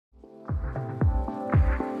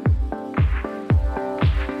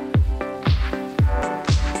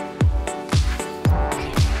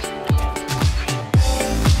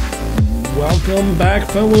Welcome back,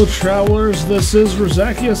 fellow travelers. This is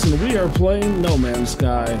Razakius, and we are playing No Man's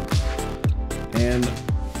Sky. And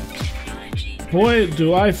boy,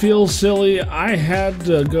 do I feel silly. I had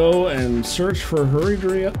to go and search for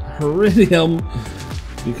Iridium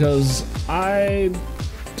because I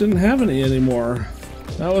didn't have any anymore.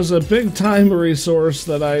 That was a big time resource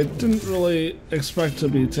that I didn't really expect to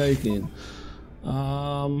be taking.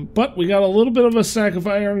 But we got a little bit of a stack of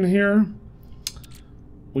iron here.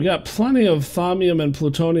 We got plenty of thaumium and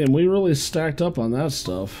plutonium. We really stacked up on that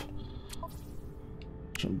stuff,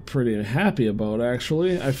 which I'm pretty happy about,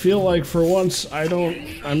 actually. I feel like for once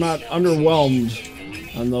I'm not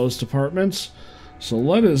underwhelmed on those departments. So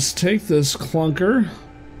let us take this clunker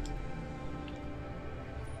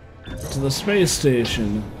to the space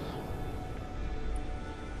station.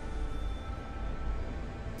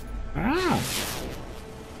 Ah!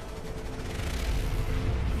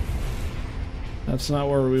 That's not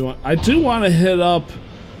where we want. I do want to hit up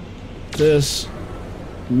this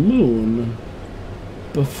moon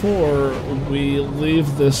before we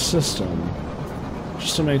leave this system,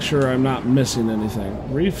 just to make sure I'm not missing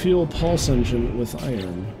anything. Refuel pulse engine with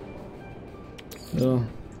iron. Oh,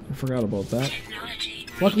 I forgot about that.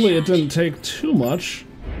 Luckily, it didn't take too much.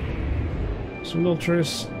 Signal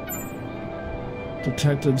trace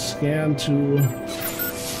detected. Scan to.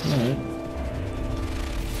 All right.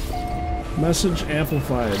 Message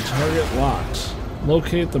amplified. Target locked.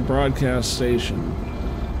 Locate the broadcast station.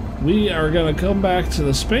 We are going to come back to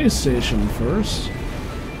the space station first.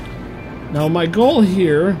 Now, my goal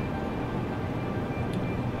here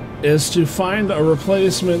is to find a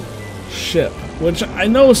replacement ship, which I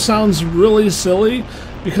know sounds really silly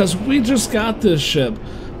because we just got this ship,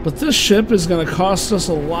 but this ship is going to cost us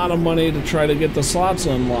a lot of money to try to get the slots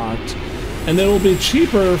unlocked, and it will be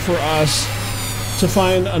cheaper for us to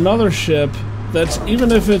find another ship that's,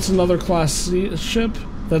 even if it's another Class C ship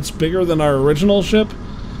that's bigger than our original ship,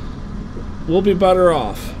 we'll be better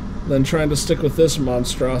off than trying to stick with this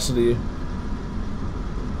monstrosity.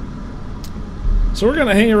 So we're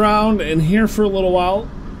gonna hang around in here for a little while.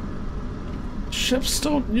 Ships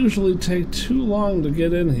don't usually take too long to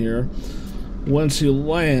get in here once you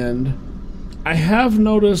land. I have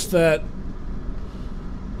noticed that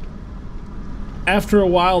after a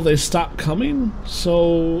while they stop coming,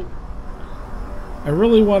 so I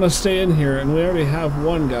really want to stay in here, and we already have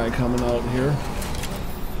one guy coming out here.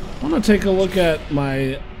 I want to take a look at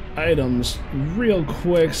my items real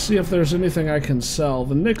quick, see if there's anything I can sell.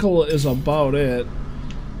 The nickel is about it.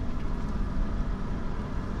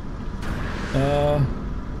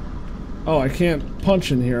 Oh, I can't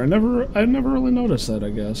punch in here. I never really noticed that, I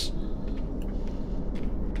guess.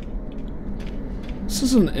 This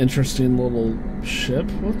is an interesting little ship.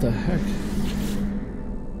 What the heck?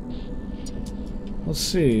 Let's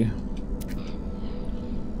see.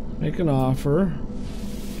 Make an offer.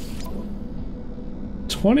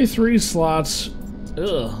 23 slots.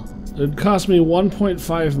 Ugh. It cost me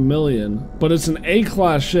 1.5 million, but it's an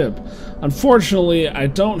A-class ship. Unfortunately, I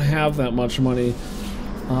don't have that much money.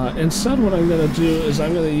 Instead, what I'm going to do is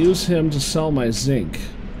I'm going to use him to sell my zinc.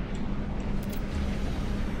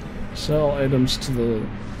 Sell items to the...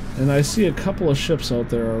 And I see a couple of ships out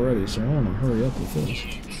there already, so I want to hurry up with this.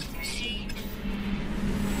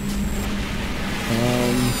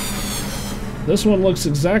 This one looks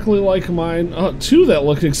exactly like mine. Oh, two that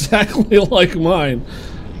look exactly like mine.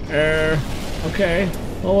 Okay.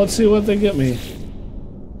 Well, let's see what they get me.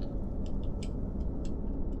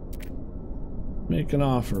 Make an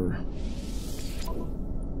offer.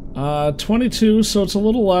 22, so it's a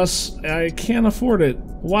little less. I can't afford it.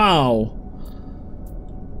 Wow.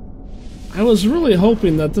 I was really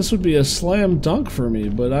hoping that this would be a slam dunk for me,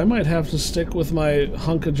 but I might have to stick with my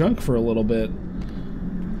hunk of junk for a little bit.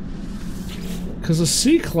 Because a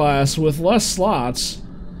C-class with less slots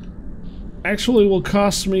actually will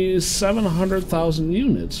cost me 700,000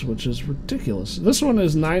 units, which is ridiculous. This one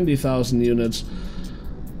is 90,000 units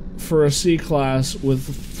for a C-class with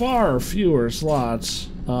far fewer slots.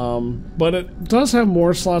 But it does have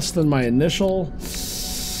more slots than my initial.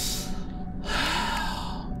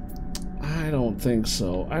 I don't think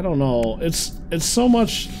so. I don't know. It's so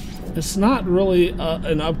much. It's not really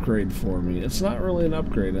an upgrade for me. It's not really an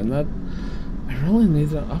upgrade, and that I really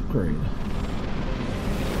need an upgrade.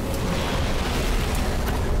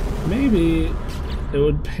 Maybe it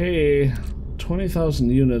would pay 20,000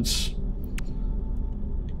 units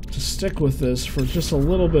to stick with this for just a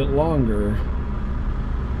little bit longer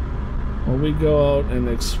while we go out and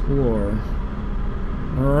explore.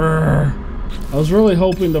 I was really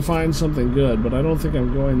hoping to find something good, but I don't think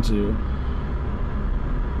I'm going to.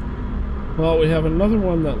 Well, we have another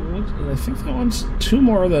one that looks... I think that one's... 2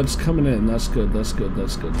 more that's coming in. That's good, that's good,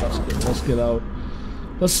 that's good, that's good. Let's get out.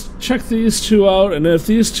 Let's check these 2 out, and if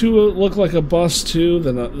these 2 look like a bust too,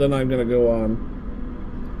 then I'm gonna go on.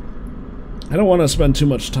 I don't want to spend too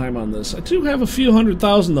much time on this. I do have a few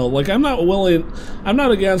 $100,000 though. Like, I'm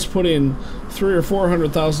not against putting $300,000 or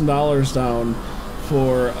 $400,000 down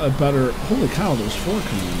for a better... Holy cow, there's 4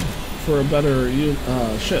 coming in. For a better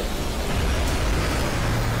ship.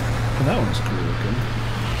 Oh, that one's cool looking.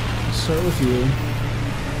 Let's start with you.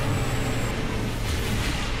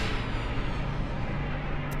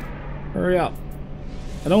 Hurry up.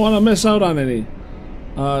 I don't want to miss out on any.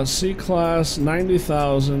 C-Class,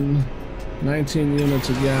 90,000. 19 units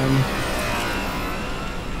again.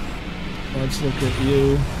 Let's look at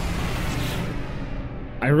you.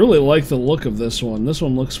 I really like the look of this one. This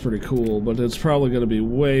one looks pretty cool, but it's probably going to be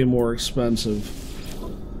way more expensive.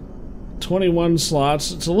 21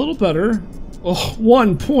 slots. It's a little better. Oh,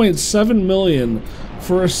 1.7 million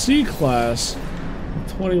for a C-Class.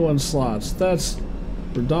 21 slots. That's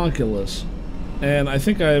redonkulous. And I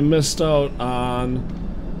think I missed out on...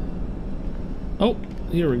 Oh,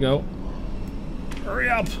 here we go. Hurry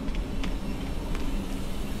up!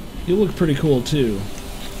 You look pretty cool too.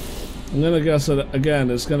 I'm gonna guess that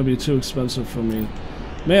again it's gonna be too expensive for me.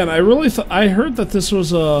 Man, I heard that this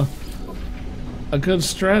was a good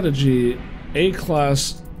strategy.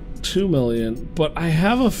 A-Class 2 million, but I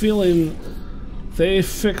have a feeling they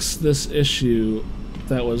fixed this issue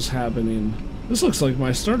that was happening. This looks like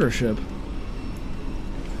my starter ship.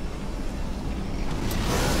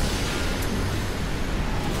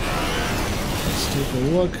 Take a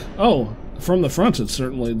look. Oh, from the front it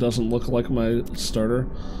certainly doesn't look like my starter.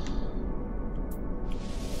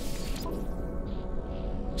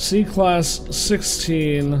 C-Class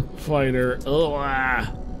 16 fighter. Ugh.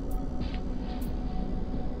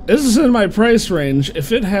 This is in my price range.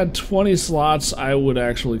 If it had 20 slots, I would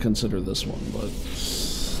actually consider this one, but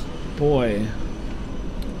boy.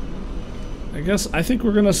 I think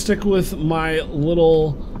we're gonna stick with my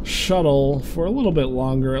little shuttle for a little bit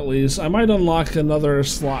longer at least. I might unlock another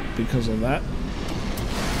slot because of that.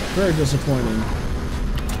 Very disappointing.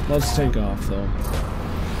 Let's take off though.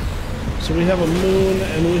 So we have a moon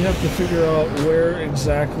and we have to figure out where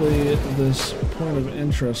exactly this point of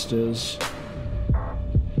interest is.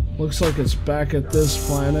 Looks like it's back at this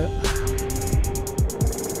planet.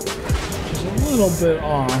 Which is a little bit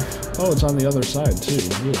off. Oh, it's on the other side too.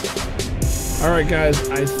 Alright guys,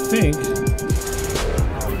 I think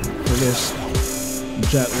for this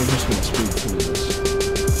jet, we're just going to speed through this.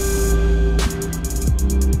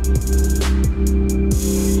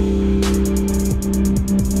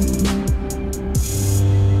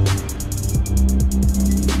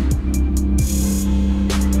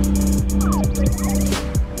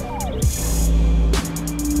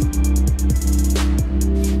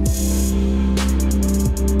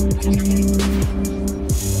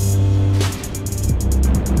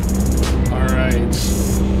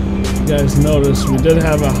 Notice we did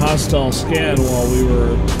have a hostile scan while we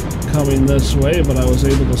were coming this way, but I was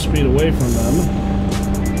able to speed away from them.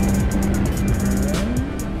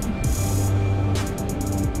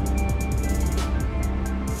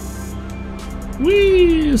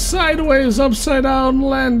 Whee! Sideways, upside down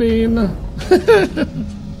landing.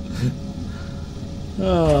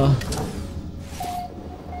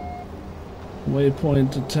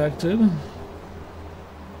 Waypoint detected.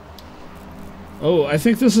 Oh, I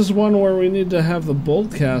think this is one where we need to have the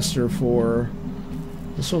bolt caster for.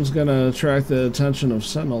 This one's gonna attract the attention of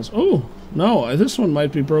sentinels. Oh, no, this one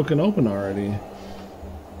might be broken open already.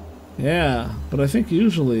 Yeah, but I think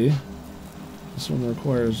usually this one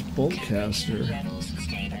requires bolt caster.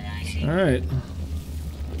 Alright.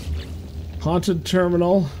 Haunted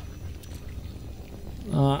terminal.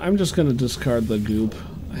 I'm just gonna discard the goop.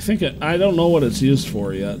 I don't know what it's used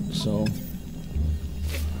for yet, so.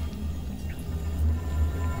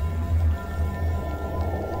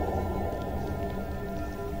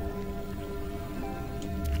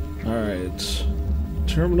 Alright.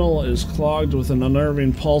 Terminal is clogged with an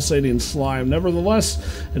unnerving pulsating slime.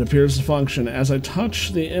 Nevertheless, it appears to function. As I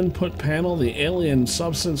touch the input panel, the alien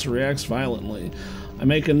substance reacts violently. I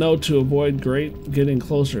make a note to avoid getting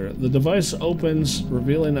closer. The device opens,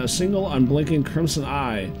 revealing a single unblinking crimson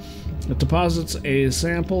eye. It deposits a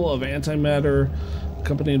sample of antimatter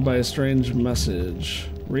accompanied by a strange message.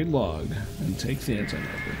 Read log and take the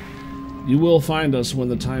antimatter. You will find us when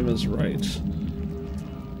the time is right.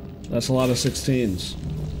 That's a lot of 16s.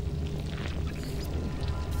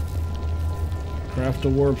 Craft a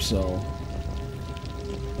warp cell.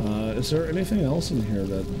 Is there anything else in here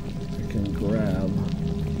that I can grab?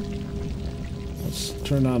 Let's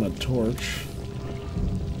turn on a torch.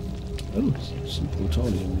 Oh, some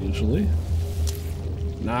plutonium usually.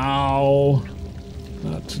 No!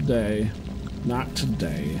 Not today. Not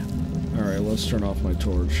today. Alright, let's turn off my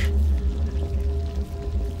torch.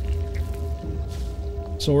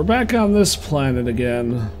 So we're back on this planet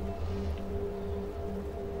again.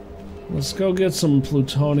 Let's go get some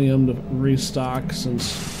plutonium to restock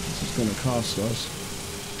since it's going to cost us.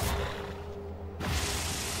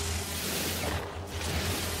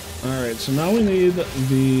 Alright, so now we need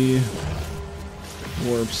the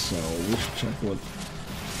warp cell. We should check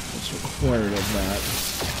what's required of that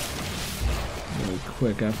really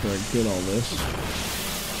quick after I get all this.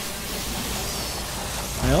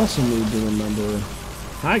 I also need to remember...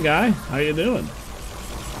 Hi, guy. How you doing?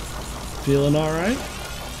 Feeling alright?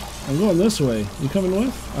 I'm going this way. You coming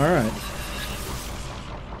with? Alright.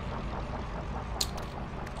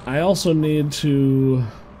 I also need to...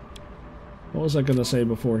 What was I going to say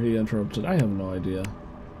before he interrupted? I have no idea.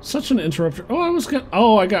 Such an interrupter.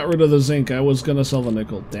 Oh, I got rid of the zinc. I was going to sell the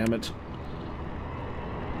nickel. Damn it.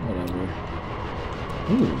 Whatever.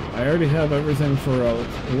 Ooh, I already have everything for a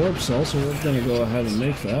warp cell, so we're going to go ahead and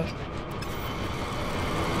make that.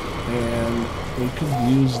 And we could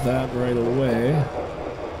use that right away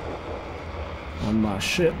on my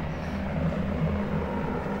ship.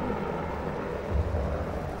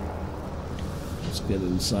 Let's get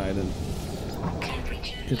inside and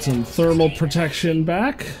get some thermal protection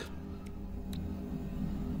back.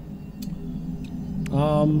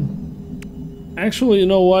 Actually, you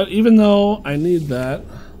know what? Even though I need that,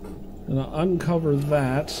 I'm gonna uncover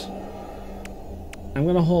that. I'm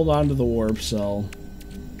gonna hold on to the warp cell.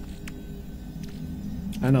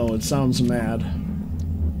 I know, it sounds mad.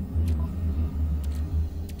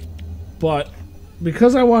 But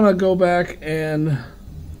because I want to go back and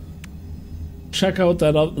check out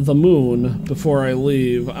the moon before I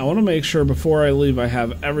leave, I want to make sure before I leave I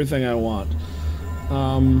have everything I want.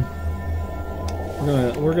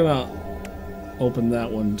 We're gonna open that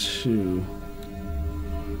one too.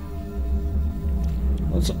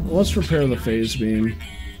 Let's repair the phase beam.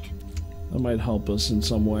 That might help us in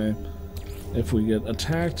some way. If we get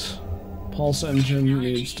attacked, pulse engine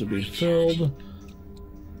needs to be filled.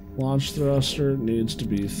 Launch thruster needs to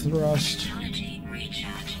be thrust.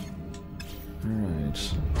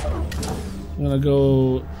 Alright. I'm gonna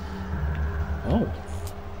go... Oh.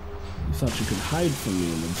 You thought you could hide from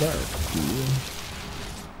me in the dark, do you?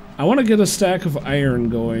 I want to get a stack of iron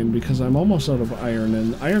going because I'm almost out of iron,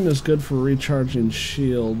 and iron is good for recharging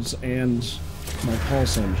shields and my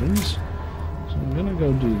pulse engines. So I'm gonna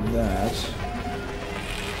go do that.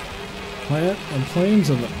 Plains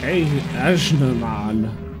of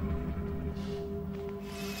Ajnanon.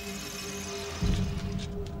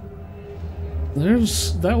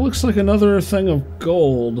 That looks like another thing of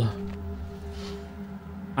gold.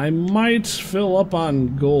 I might fill up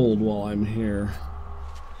on gold while I'm here.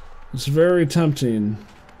 It's very tempting.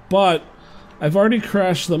 But I've already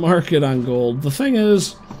crashed the market on gold. The thing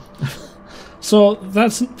is... So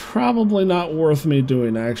that's probably not worth me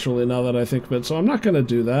doing, actually, now that I think of it. So I'm not going to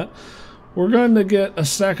do that. We're going to get a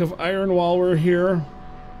stack of iron while we're here.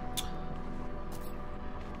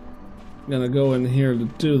 I'm going to go in here to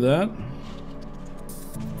do that.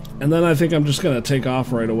 And then I think I'm just going to take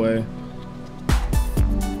off right away.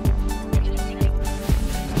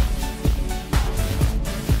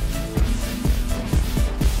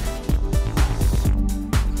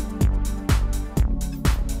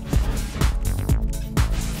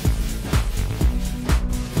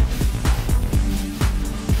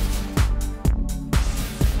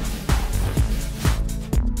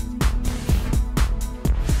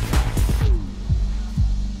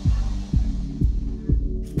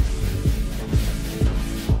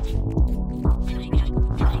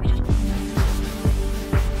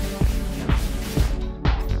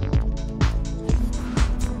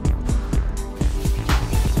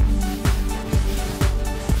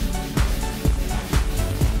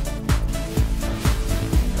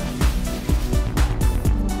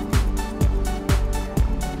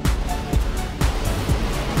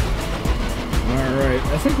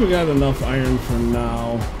 I think we got enough iron for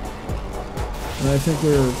now. And I think we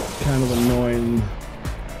were kind of annoying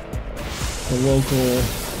the local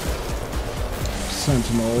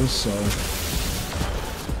sentinels, so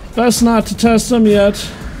best not to test them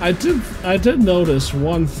yet. I did notice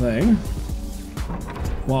one thing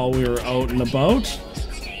while we were out and about.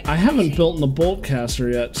 I haven't built the bolt caster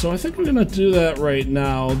yet, so I think we're gonna do that right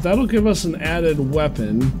now. That'll give us an added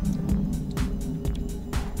weapon.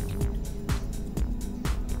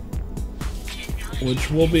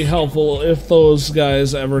 which will be helpful if those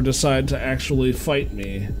guys ever decide to actually fight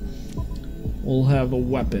me. We'll have a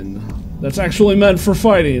weapon that's actually meant for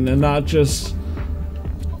fighting and not just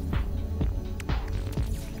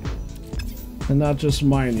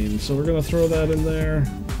mining. So we're gonna throw that in there.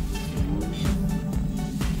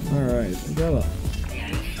 Alright, got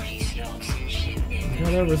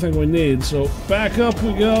everything we need, so back up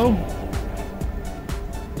we go.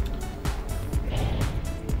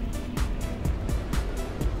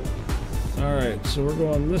 Alright, so we're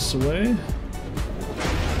going this way.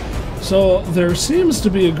 So there seems to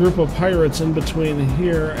be a group of pirates in between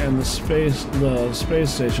here and the space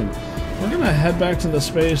station. We're gonna head back to the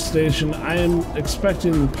space station. I am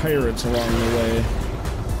expecting pirates along the way,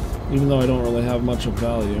 even though I don't really have much of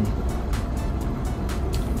value.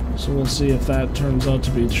 So we'll see if that turns out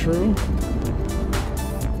to be true.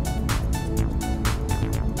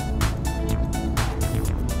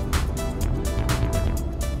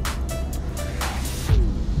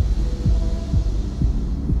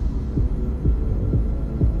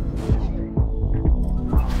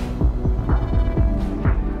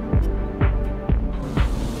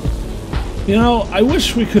 You know, I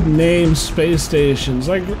wish we could name space stations.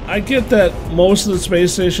 I get that most of the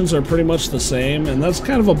space stations are pretty much the same, and that's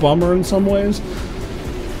kind of a bummer in some ways.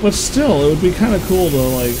 But still, it would be kind of cool to,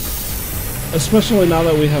 like, especially now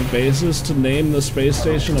that we have bases, to name the space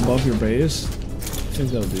station above your base. I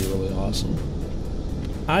think that would be really awesome.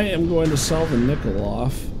 I am going to sell the nickel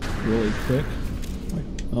off really quick.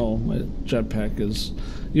 Oh, my jetpack is...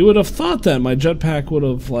 You would have thought that my jetpack would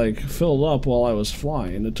have, like, filled up while I was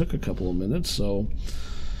flying. It took a couple of minutes, so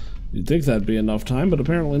you'd think that'd be enough time, but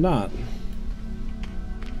apparently not.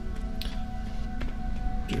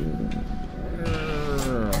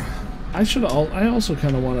 I also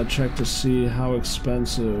kind of want to check to see how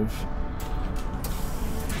expensive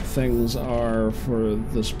things are for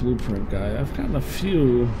this blueprint guy. I've gotten a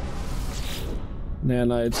few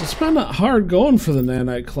nanites. It's been hard going for the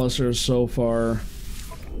nanite clusters so far.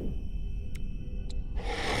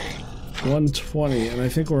 120, and I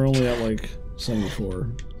think we're only at like 74.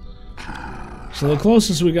 So the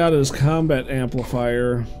closest we got is combat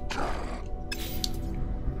amplifier.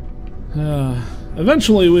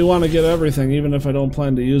 Eventually we want to get everything, even if I don't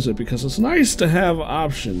plan to use it, because it's nice to have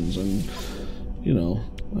options, and you know,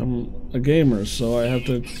 I'm a gamer, so I have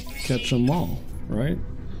to catch them all, right?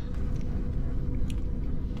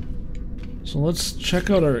 So let's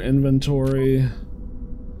check out our inventory.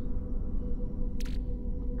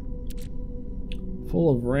 Full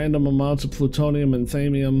of random amounts of plutonium and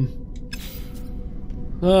thamium.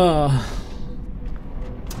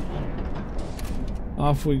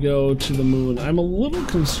 Off we go to the moon. I'm a little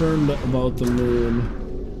concerned about the moon.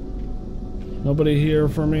 Nobody here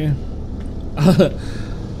for me? I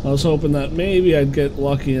was hoping that maybe I'd get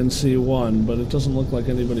lucky and see one, but it doesn't look like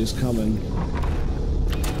anybody's coming.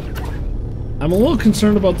 I'm a little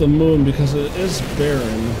concerned about the moon because it is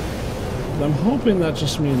barren, but I'm hoping that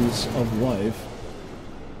just means of life.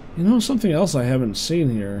 You know, something else I haven't seen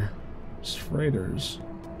here is freighters.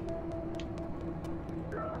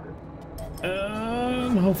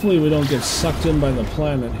 And hopefully we don't get sucked in by the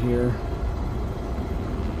planet here.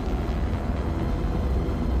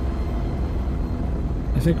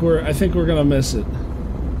 I think we're gonna miss it.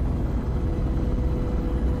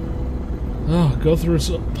 Oh, go through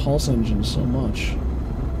pulse engines so much.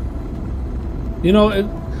 You know,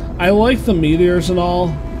 I like the meteors and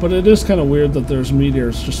all, but it is kind of weird that there's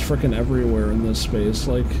meteors just frickin' everywhere in this space.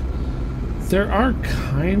 Like, there are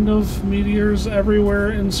kind of meteors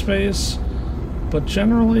everywhere in space, but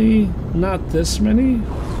generally not this many.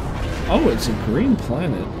 Oh, it's a green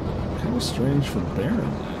planet. Kind of strange for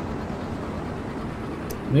barren.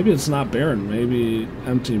 Maybe it's not barren. Maybe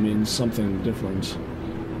empty means something different.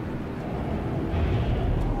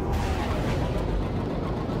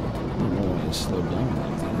 I don't know why I slowed down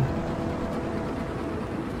right there.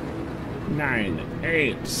 9,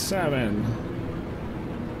 8, 7.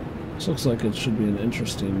 This looks like it should be an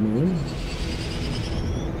interesting moon.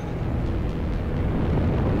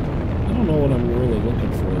 I don't know what I'm really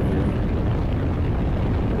looking for here.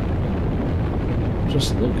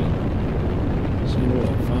 Just looking. Seeing what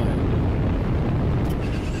I find.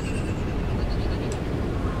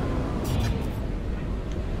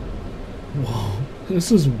 Whoa,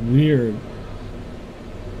 this is weird.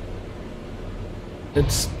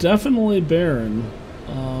 It's definitely barren.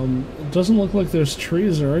 It doesn't look like there's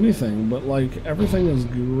trees or anything, but like everything is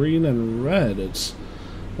green and red. It's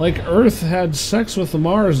like Earth had sex with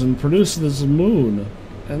Mars and produced this moon,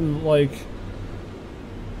 and like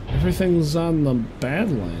everything's on the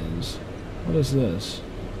Badlands. What is this?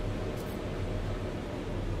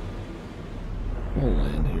 We'll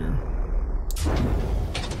land here.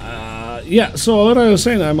 Yeah, so what I was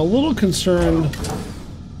saying, I'm a little concerned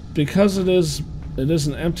because it is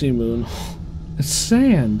an empty moon. It's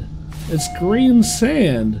sand. It's green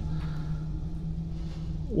sand.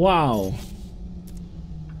 Wow.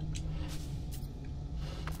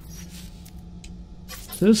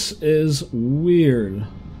 This is weird.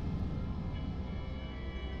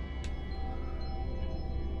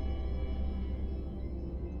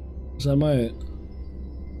 Is that my...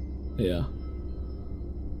 Yeah.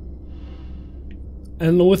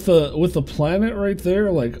 And with the planet right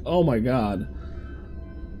there, like, oh my god.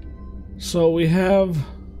 So we have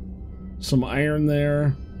some iron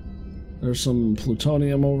there. There's some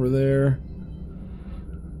plutonium over there.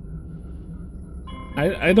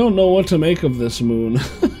 I don't know what to make of this moon.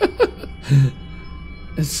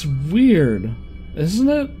 It's weird, isn't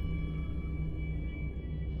it?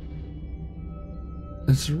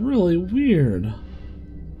 It's really weird.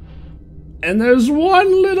 And there's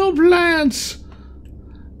one little plant!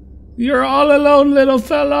 You're all alone, little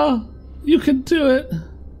fella. You can do it.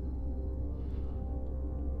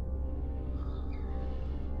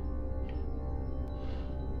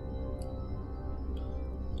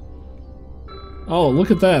 Oh, look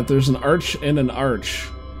at that. There's an arch and an arch.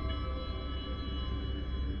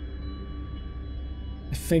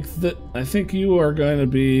 I think you are going to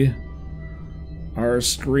be our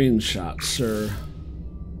screenshot, sir.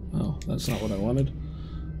 Oh, that's not what I wanted.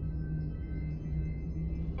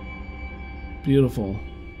 Beautiful.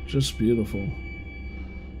 Just beautiful.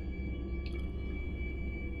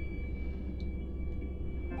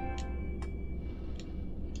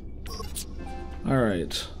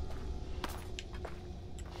 Alright.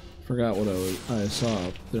 Forgot what I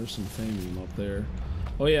saw. There's some thamium up there.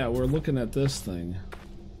 Oh yeah, we're looking at this thing.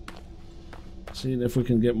 Seeing if we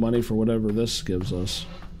can get money for whatever this gives us.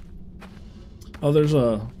 Oh, there's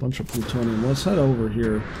a bunch of plutonium. Let's head over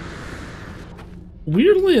here.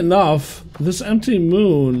 Weirdly enough, this empty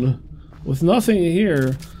moon with nothing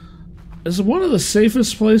here is one of the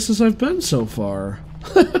safest places I've been so far.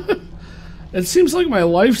 It seems like my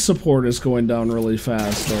life support is going down really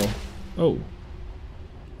fast, though. Oh.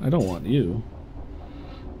 I don't want you.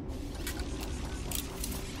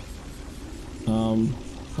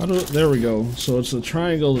 There we go. So it's a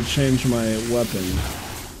triangle to change my weapon.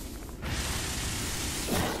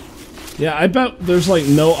 Yeah, I bet there's like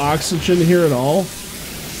no oxygen here at all.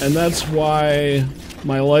 And that's why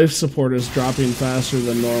my life support is dropping faster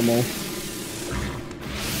than normal.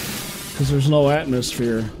 Because there's no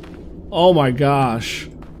atmosphere. Oh my gosh.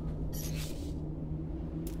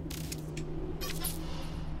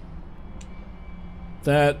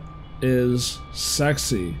 That is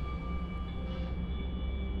sexy.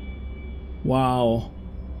 Wow.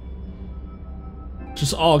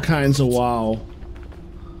 Just all kinds of wow.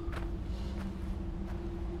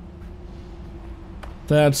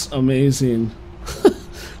 That's amazing.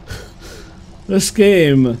 This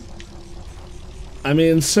game, I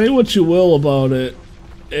mean, say what you will about it,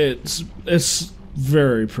 it's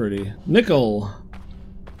very pretty. Nickel.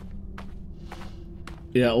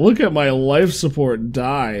 Yeah, look at my life support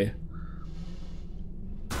die.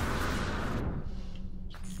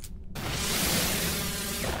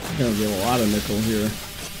 I'm gonna get a lot of nickel here.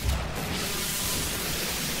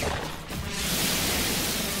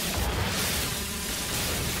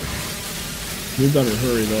 We better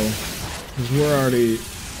hurry though, because we're already...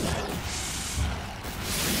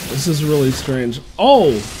 This is really strange.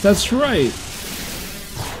 Oh, that's right!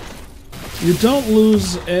 You don't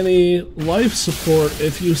lose any life support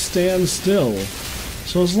if you stand still.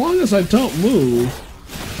 So as long as I don't move,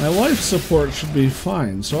 my life support should be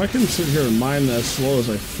fine. So I can sit here and mine as slow as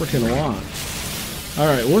I frickin' want.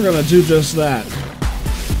 Alright, we're gonna do just that.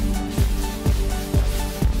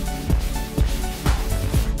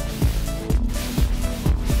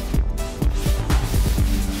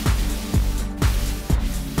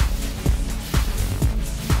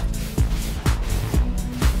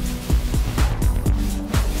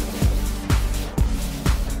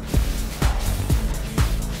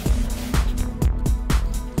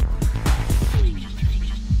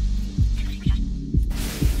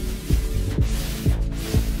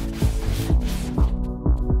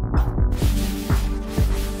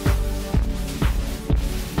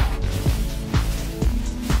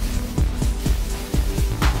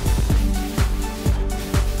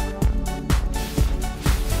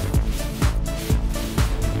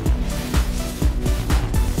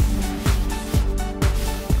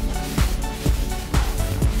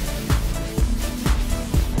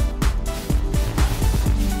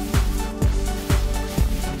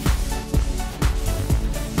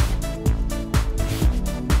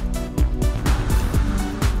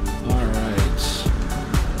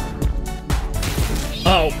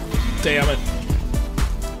 Damn it.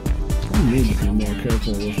 I need to be more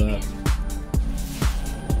careful with that.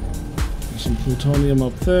 There's some plutonium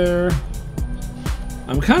up there.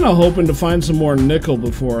 I'm kind of hoping to find some more nickel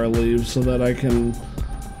before I leave so that I can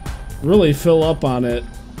really fill up on it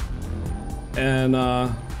and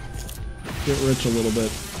get rich a little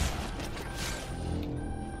bit.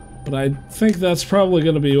 But I think that's probably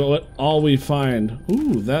going to be all we find.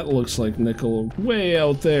 Ooh, that looks like nickel way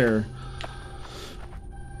out there.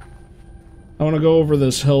 I want to go over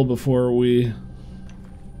this hill before we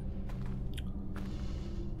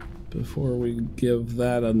give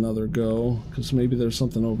that another go, because maybe there's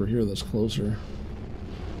something over here that's closer.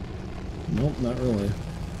 Nope, not really.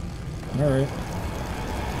 Alright.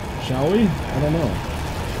 Shall we? I don't know.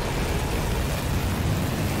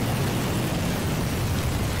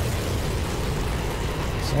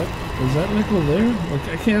 Is that nickel there? Like,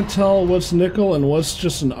 I can't tell what's nickel and what's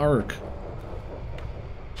just an arc.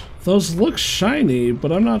 Those look shiny,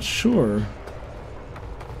 but I'm not sure.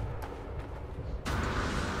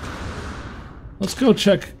 Let's go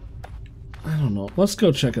check. I don't know. Let's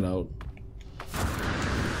go check it out.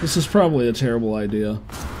 This is probably a terrible idea.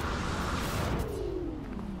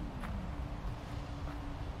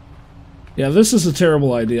 Yeah, this is a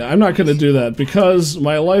terrible idea. I'm not going to do that because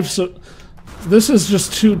my life's... This is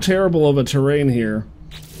just too terrible of a terrain here.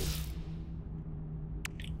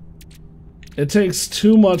 It takes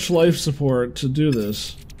too much life support to do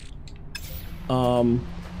this. And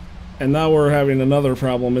now we're having another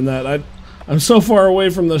problem in that I'm so far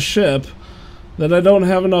away from the ship that I don't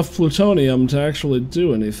have enough plutonium to actually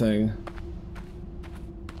do anything.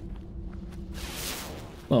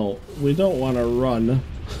 Oh, we don't want to run.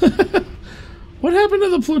 What happened to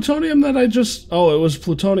the plutonium that I just... Oh, it was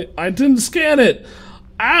plutonium. I didn't scan it!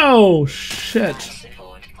 Ow! Shit.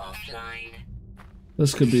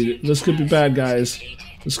 This could be bad, guys.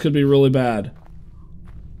 This could be really bad.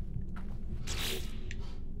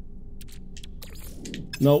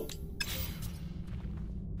 Nope.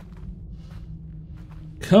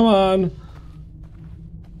 Come on.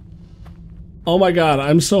 Oh my god,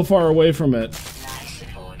 I'm so far away from it.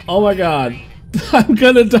 Oh my god. I'm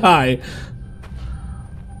gonna die.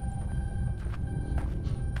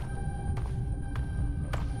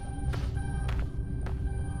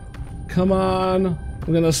 Come on.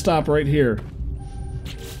 I'm gonna stop right here.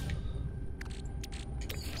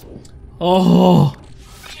 Oh,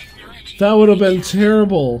 that would have been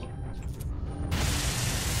terrible.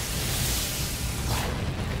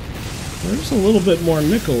 There's a little bit more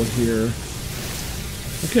nickel here.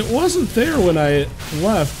 Like, it wasn't there when I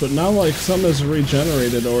left, but now, like, some is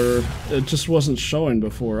regenerated, or it just wasn't showing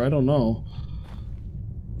before. I don't know.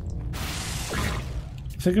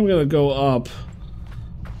 I think I'm gonna go up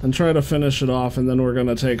and try to finish it off, and then we're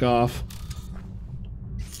gonna take off.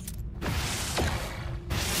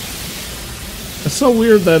 It's so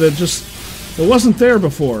weird that it wasn't there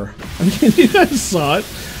before. I mean, you guys saw it.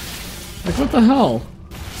 Like, what the hell?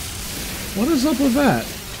 What is up with that?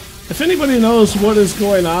 If anybody knows what is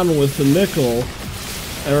going on with the nickel,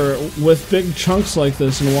 or with big chunks like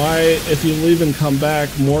this, and why, if you leave and come back,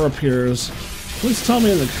 more appears, please tell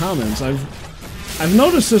me in the comments. I've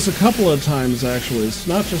noticed this a couple of times, actually. It's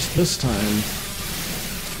not just this time.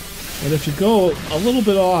 But if you go a little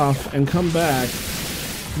bit off and come back,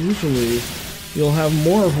 usually you'll have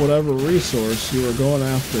more of whatever resource you were going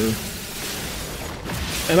after.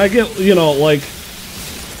 And I get, you know, like,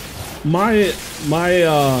 my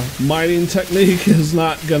mining technique is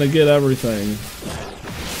not gonna get everything.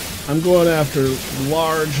 I'm going after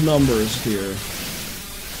large numbers here.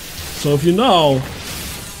 So if you know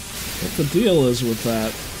what the deal is with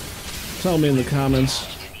that, tell me in the comments.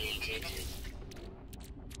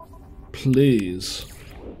 Please.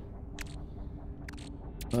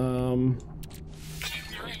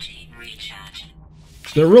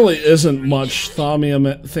 There really isn't much thamium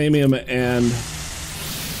and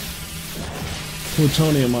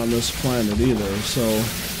plutonium on this planet either, so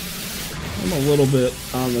I'm a little bit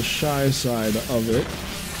on the shy side of it.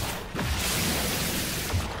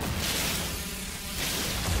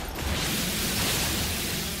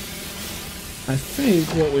 I think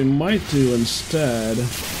what we might do instead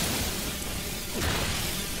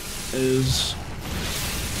is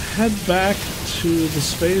head back to the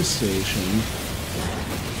space station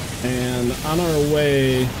and on our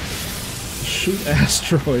way shoot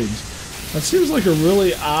asteroids. That seems like a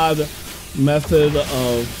really odd method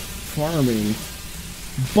of farming,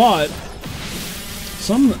 but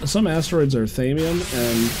some asteroids are thamium,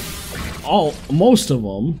 and most of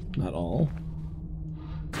them, not all,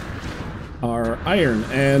 are iron.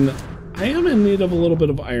 And I am in need of a little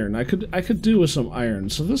bit of iron. I could do with some iron.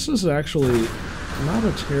 So this is actually not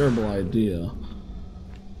a terrible idea.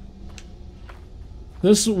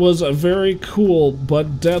 This was a very cool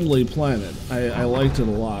but deadly planet. I liked it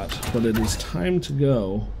a lot, but it is time to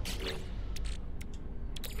go.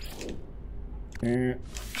 Man,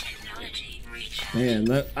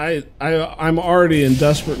 that I'm already in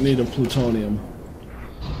desperate need of plutonium.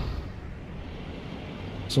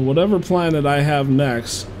 So whatever planet I have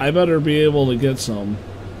next, I better be able to get some.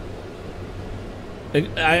 I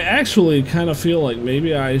actually kind of feel like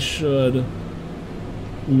maybe I should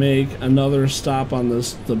make another stop on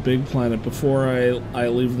the big planet before I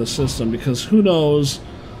leave the system, because who knows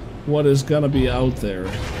what is gonna be out there,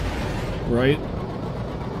 right?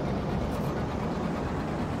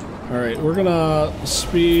 Alright, we're gonna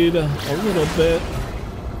speed a little bit.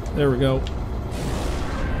 There we go.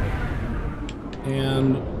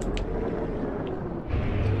 And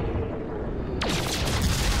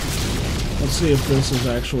let's see if this is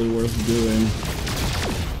actually worth doing.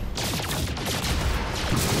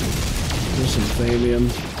 There's some thamium.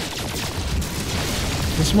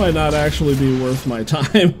 This might not actually be worth my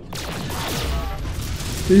time.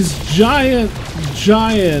 These giant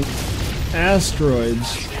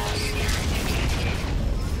asteroids.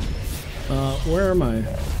 Where am I?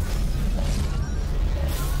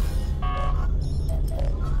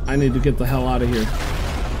 I need to get the hell out of here.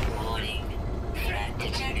 Warning. Threat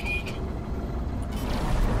detected.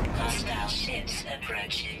 Hostile ships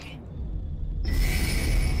approaching.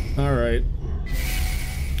 Alright.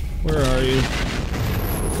 Where are you?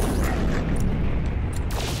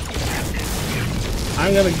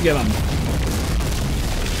 I'm gonna get him.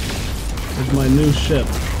 With my new ship.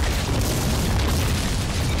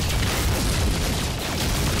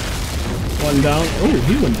 One down. Oh,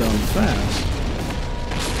 he went down fast.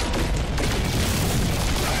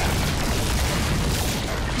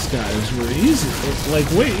 These guys were easy. Like,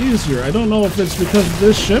 way easier. I don't know if it's because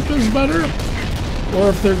this ship is better, or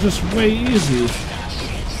if they're just way easy.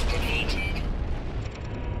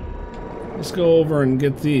 Let's go over and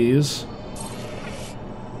get these.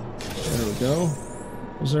 There we go.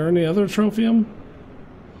 Was there any other trophium?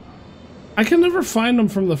 I can never find them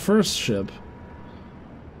from the first ship.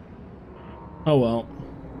 Oh well.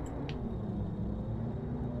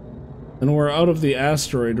 And we're out of the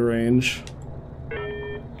asteroid range.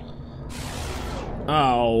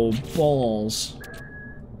 Ow, balls.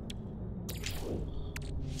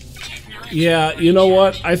 Yeah, you know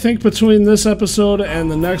what? I think between this episode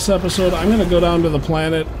and the next episode, I'm gonna go down to the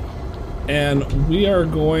planet and we are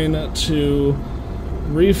going to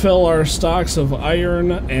refill our stocks of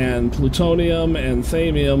iron and plutonium and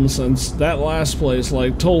thamium, since that last place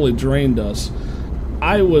like totally drained us.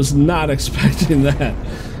 I was not expecting that.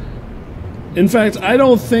 In fact, I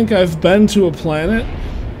don't think I've been to a planet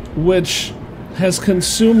which has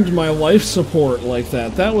consumed my life support like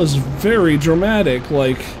that. That was very dramatic,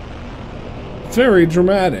 like very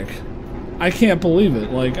dramatic. I can't believe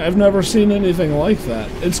it. Like, I've never seen anything like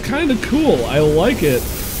that. It's kind of cool. I like it.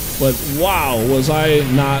 But wow, was I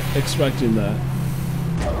not expecting that.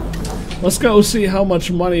 Let's go see how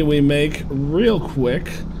much money we make real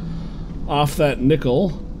quick off that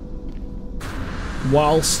nickel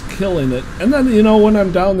whilst killing it. And then, you know, when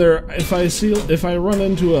I'm down there, if I run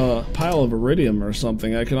into a pile of iridium or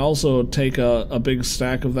something, I can also take a big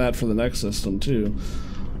stack of that for the next system too.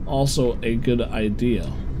 Also a good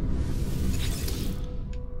idea.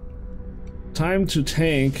 Time to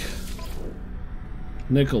tank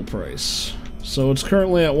nickel price. So it's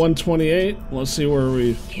currently at 128. Let's see where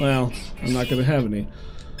we... Well, I'm not going to have any.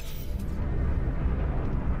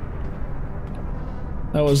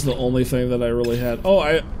 That was the only thing that I really had. Oh,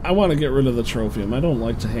 I want to get rid of the trophium. I don't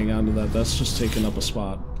like to hang on to that. That's just taking up a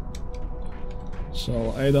spot.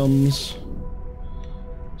 So, items.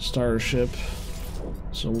 Starship.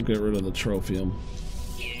 So we'll get rid of the trophium.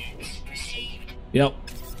 Yep.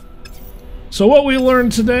 So what we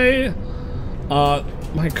learned today...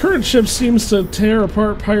 my current ship seems to tear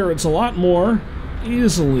apart pirates a lot more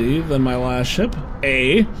easily than my last ship.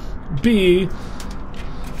 A. B.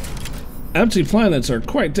 Empty planets are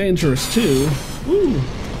quite dangerous too. Ooh,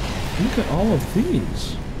 look at all of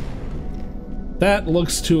these. That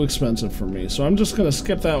looks too expensive for me, so I'm just gonna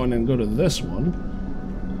skip that one and go to this one.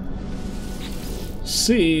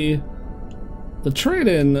 C. The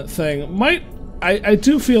trade-in thing might... I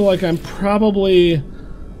do feel like I'm probably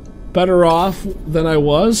better off than I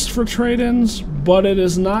was for trade-ins, but it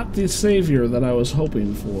is not the savior that I was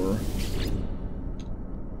hoping for.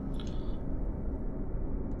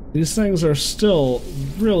 These things are still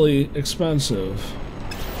really expensive.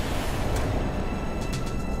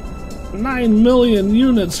 9 million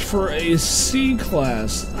units for a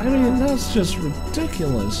C-class. I mean, that's just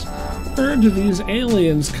ridiculous. Where do these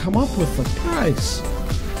aliens come up with the price?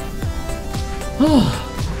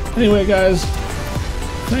 Anyway, guys,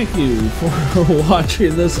 thank you for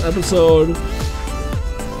watching this episode.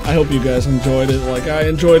 I hope you guys enjoyed it like I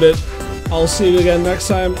enjoyed it. I'll see you again next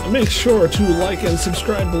time. Make sure to like and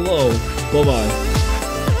subscribe below. Bye-bye.